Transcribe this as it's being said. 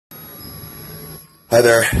Hi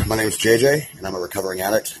there, my name is JJ, and I'm a recovering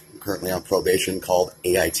addict. I'm currently on probation called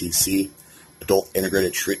AITC, Adult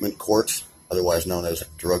Integrated Treatment Court, otherwise known as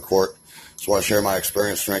Drug Court. So I want to share my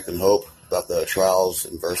experience, strength, and hope about the trials,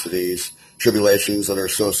 adversities, tribulations that are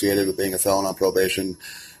associated with being a felon on probation,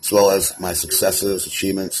 as well as my successes,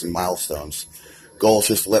 achievements, and milestones. Goal is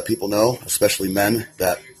just to let people know, especially men,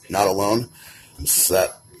 that not alone,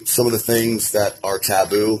 that some of the things that are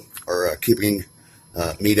taboo are keeping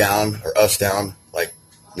me down or us down, like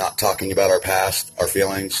not talking about our past, our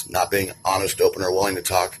feelings, not being honest, open, or willing to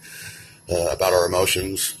talk about our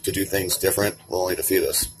emotions, to do things different will only defeat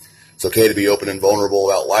us. It's okay to be open and vulnerable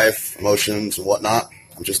about life, emotions, and whatnot.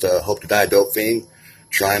 I'm just a hope to die dope fiend,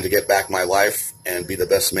 trying to get back my life and be the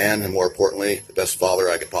best man, and more importantly, the best father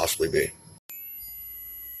I could possibly be.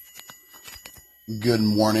 Good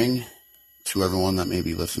morning to everyone that may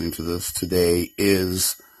be listening to this. Today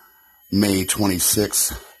is May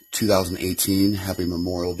 26th, 2018. Happy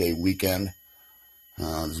Memorial Day weekend.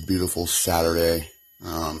 This beautiful Saturday.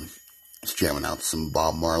 Just jamming out some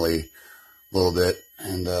Bob Marley a little bit,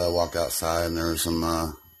 and walked outside, and there were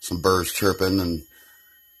some birds chirping, and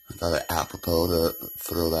I thought it apropos to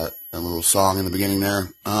throw that little song in the beginning there.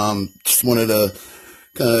 Just wanted to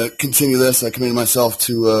kind of continue this. I committed myself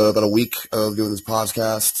to about a week of doing this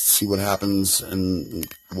podcast, see what happens and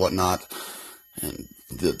whatnot. And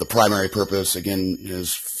the primary purpose, again,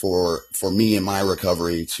 is for me in my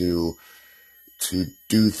recovery to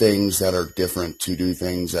do things that are different, to do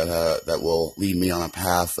things that will lead me on a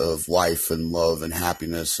path of life and love and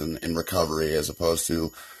happiness and recovery, as opposed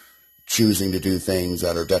to choosing to do things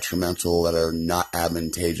that are detrimental, that are not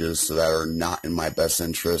advantageous, that are not in my best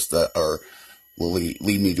interest, that will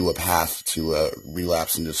lead me to a path to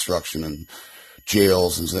relapse and destruction and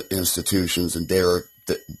jails and institutions and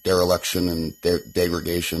dereliction and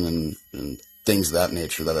degradation and things of that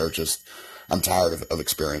nature that are just, I'm tired of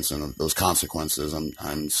experiencing those consequences.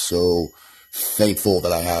 I'm so thankful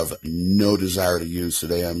that I have no desire to use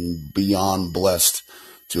today. I'm beyond blessed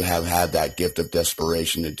to have had that gift of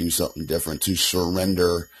desperation to do something different, to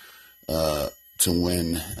surrender, to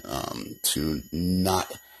win, to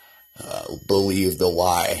not believe the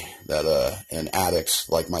lie that an addict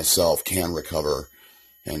like myself can recover.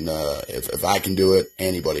 And if I can do it,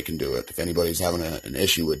 anybody can do it. If anybody's having an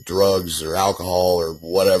issue with drugs or alcohol or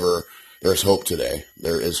whatever, there's hope today.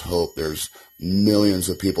 There is hope. There's millions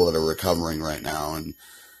of people that are recovering right now, and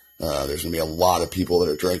there's going to be a lot of people that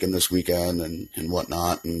are drinking this weekend and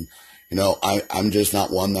whatnot. And, you know, I'm just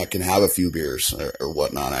not one that can have a few beers or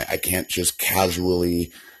whatnot. I can't just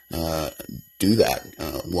casually do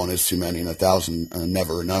that. One is too many, and 1,000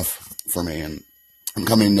 never enough for me. And I'm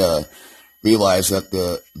coming to realize that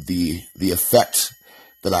the effect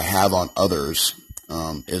that I have on others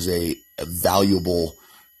is a valuable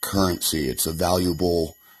currency. It's a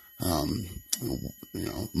valuable,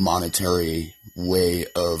 monetary way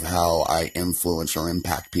of how I influence or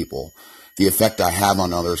impact people. The effect I have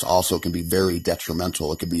on others also can be very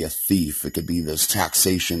detrimental. It could be a thief. It could be this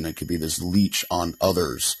taxation. It could be this leech on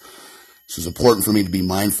others. So it's important for me to be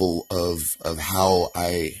mindful of how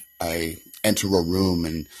I enter a room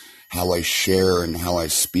and how I share and how I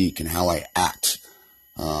speak and how I act.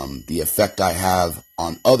 The effect I have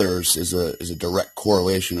on others is a direct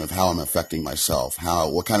correlation of how I'm affecting myself.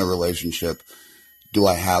 What kind of relationship do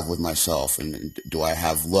I have with myself, and do I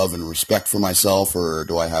have love and respect for myself, or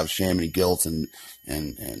do I have shame and guilt and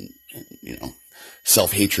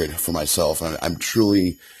self-hatred for myself? And I'm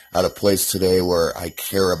truly at a place today where I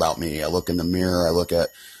care about me. I look in the mirror, I look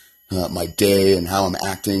at my day and how I'm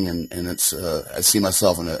acting, and it's I see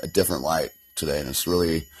myself in a different light today, and it's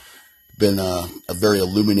really been a very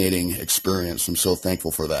illuminating experience. I'm so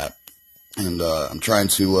thankful for that, and I'm trying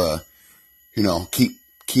to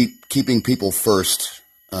keeping people first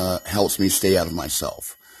helps me stay out of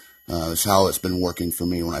myself. That's how it's been working for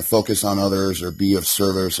me. When I focus on others or be of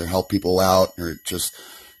service or help people out or just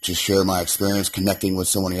share my experience, connecting with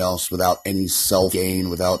somebody else without any self-gain,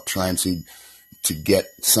 without trying to get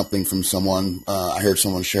something from someone. I heard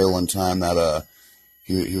someone share one time that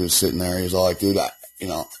he was sitting there. He was all like, dude,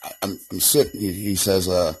 I'm sitting. He says,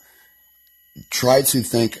 try to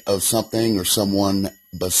think of something or someone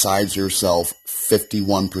besides yourself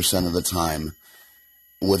 51% of the time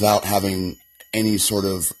without having any sort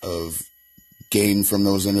of gain from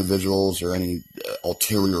those individuals or any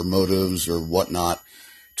ulterior motives or whatnot,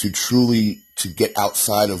 to get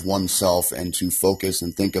outside of oneself and to focus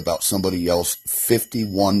and think about somebody else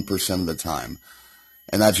 51% of the time.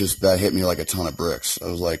 And that hit me like a ton of bricks. I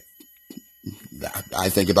was like, I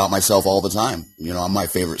think about myself all the time. I'm my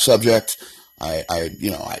favorite subject.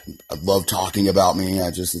 I love talking about me.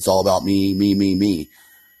 It's all about me, me, me, me.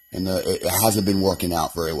 And it hasn't been working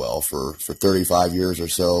out very well for 35 years or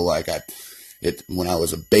so. When I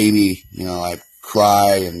was a baby, I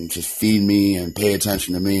cry and just feed me and pay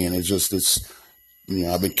attention to me. And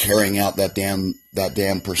I've been carrying out that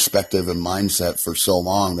damn perspective and mindset for so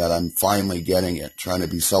long that I'm finally getting it, trying to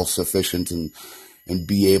be self-sufficient and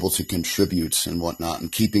be able to contribute and whatnot,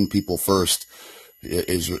 and keeping people first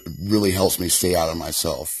really helps me stay out of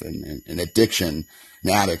myself. And addiction, an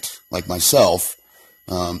addict like myself,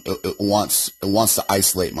 it wants to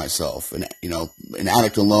isolate myself. And, an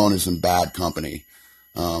addict alone is in bad company.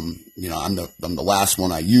 I'm the last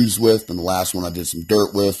one I used with. I'm the last one I did some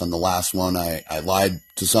dirt with. I'm the last one I lied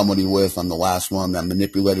to somebody with. I'm the last one that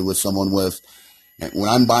manipulated with someone with. And when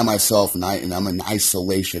I'm by myself and I'm in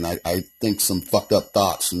isolation, I think some fucked up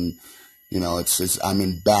thoughts, and, I'm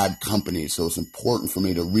in bad company. So it's important for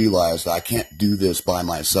me to realize that I can't do this by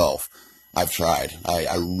myself. I've tried.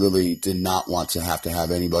 I really did not want to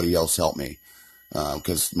have anybody else help me.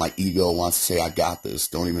 Because my ego wants to say, I got this.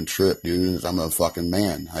 Don't even trip, dude. I'm a fucking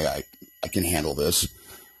man. I can handle this.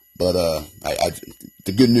 But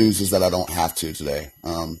the good news is that I don't have to today.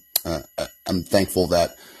 I'm thankful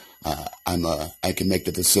that I can make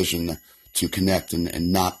the decision to connect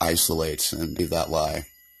and not isolate and leave that lie.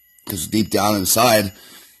 Because deep down inside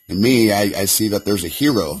in me, I see that there's a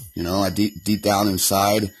hero. Deep down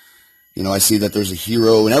inside, I see that there's a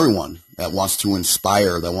hero in everyone that wants to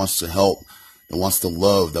inspire, that wants to help, that wants to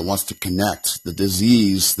love, that wants to connect. The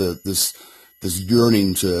disease, this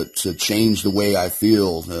yearning to change the way I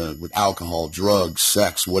feel with alcohol, drugs,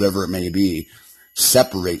 sex, whatever it may be,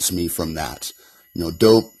 separates me from that.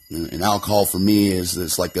 Dope and alcohol for me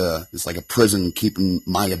is like a prison keeping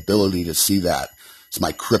my ability to see that. It's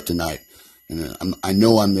my kryptonite, and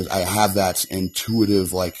I have that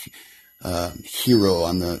intuitive hero.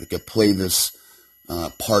 I play this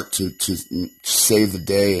part to save the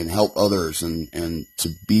day and help others, and to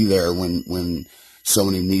be there when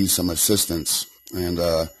somebody needs some assistance. And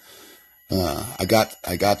I got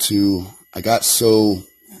so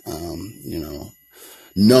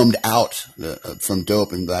numbed out from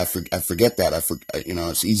dope, and I forget that.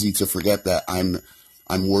 It's easy to forget that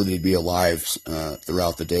I'm worthy to be alive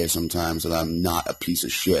throughout the day sometimes, and I'm not a piece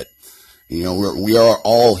of shit. We are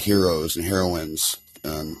all heroes and heroines.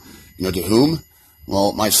 To whom?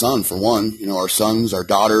 Well, my son, for one. Our sons, our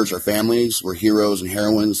daughters, our families, we're heroes and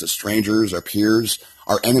heroines to strangers, our peers,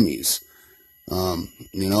 our enemies. And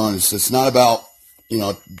it's not about,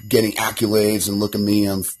 getting accolades and look at me,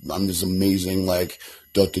 I'm this amazing, or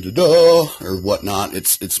whatnot.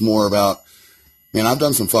 It's more about, man, I've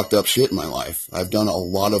done some fucked up shit in my life. I've done a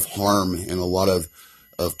lot of harm and a lot of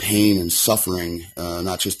pain and suffering,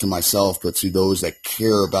 not just to myself, but to those that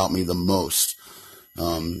care about me the most.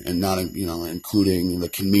 And not, including the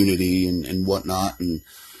community and whatnot. And,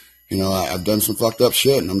 I've done some fucked up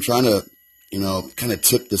shit, and I'm trying to, kind of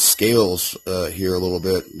tip the scales, here a little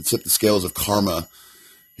bit, tip the scales of karma.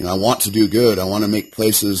 I want to do good. I want to make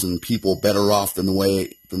places and people better off than the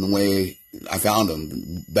way I found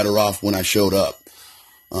them, better off when I showed up.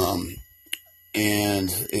 And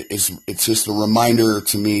it's just a reminder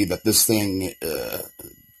to me that this thing,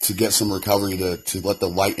 to get some recovery, to let the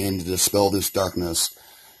light in, to dispel this darkness,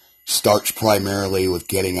 starts primarily with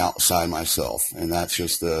getting outside myself. And that's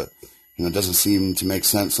just it doesn't seem to make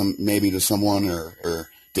sense maybe to someone, or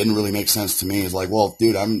didn't really make sense to me. It's like, well,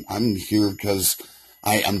 dude, I'm here because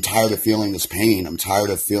I'm tired of feeling this pain. I'm tired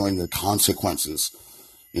of feeling the consequences.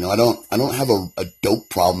 I don't have a dope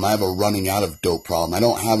problem. I have a running out of dope problem. I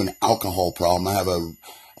don't have an alcohol problem. I have a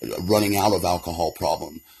running out of alcohol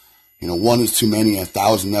problem. One is too many,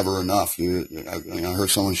 1,000 never enough. I heard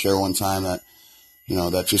someone share one time that,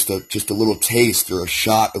 that just a little taste or a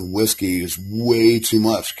shot of whiskey is way too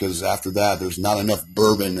much, because after that, there's not enough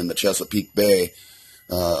bourbon in the Chesapeake Bay,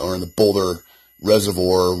 or in the Boulder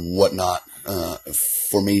Reservoir or whatnot,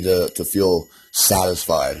 for me to feel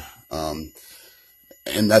satisfied.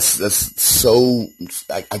 And that's so,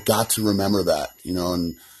 I got to remember that,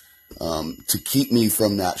 and, to keep me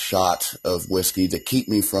from that shot of whiskey, to keep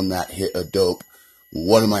me from that hit of dope,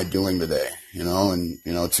 what am I doing today?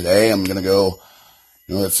 Today I'm going to go,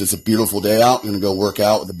 it's a beautiful day out. I'm going to go work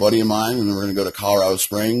out with a buddy of mine, and then we're going to go to Colorado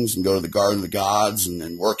Springs and go to the Garden of the Gods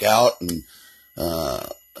and work out and,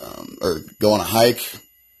 or go on a hike,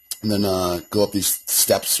 and then, go up these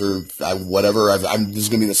steps or whatever. This is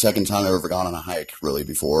going to be the second time I've ever gone on a hike really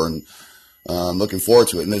before. And, I'm looking forward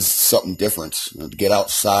to it. And there's something different, to get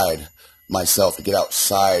outside myself, to get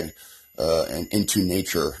outside, and into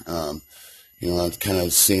nature. I'm kind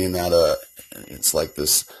of seeing that, it's like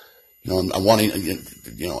this I'm wanting,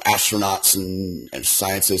 astronauts and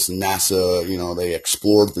scientists and NASA, they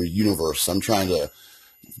explored the universe. I'm trying to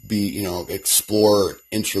explore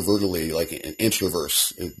introvertedly, like an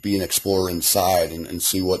introverse, be an explorer inside and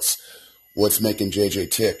see what's making JJ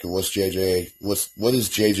tick, or what is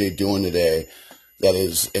JJ doing today that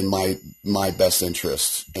is in my best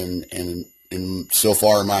interest. And so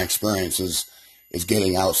far in my experience is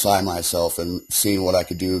getting outside myself and seeing what I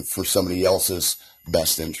could do for somebody else's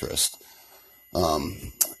best interest.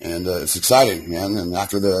 And it's exciting, man. And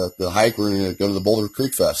after the hike, we're going to go to the Boulder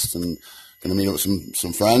Creek Fest and going to meet up with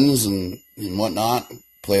some friends and whatnot,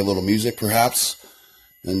 play a little music perhaps.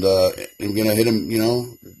 And I'm going to hit him,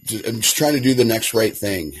 I'm just trying to do the next right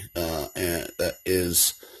thing, and that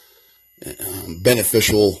is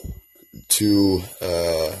beneficial to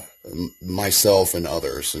myself and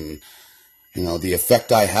others. And, the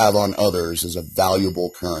effect I have on others is a valuable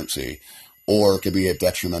currency, or it could be a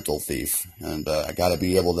detrimental thief. And I got to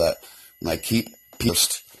be able to, when I keep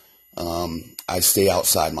pierced, I stay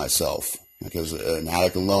outside myself, because an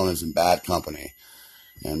addict alone is in bad company.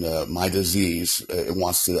 And my disease, it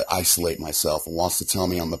wants to isolate myself. It wants to tell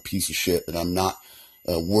me I'm a piece of shit, that I'm not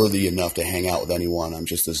worthy enough to hang out with anyone. I'm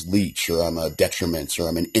just this leech, or I'm a detriment, or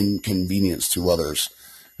I'm an inconvenience to others.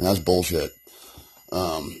 And that's bullshit.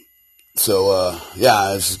 So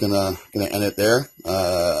this is gonna end it there.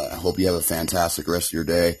 I hope you have a fantastic rest of your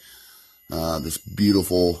day. This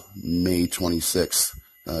beautiful May 26th,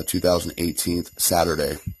 2018,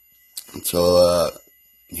 Saturday. So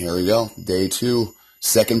here we go, day 2,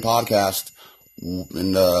 second podcast.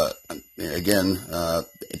 And again,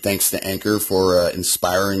 thanks to Anchor for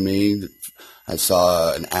inspiring me. I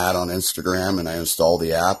saw an ad on Instagram and I installed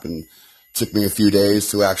the app, and it took me a few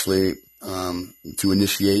days to actually to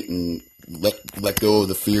initiate and let go of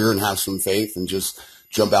the fear and have some faith and just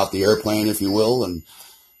jump out the airplane, if you will. And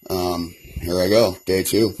here I go, day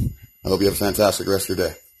 2. I hope you have a fantastic rest of your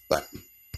day. Bye.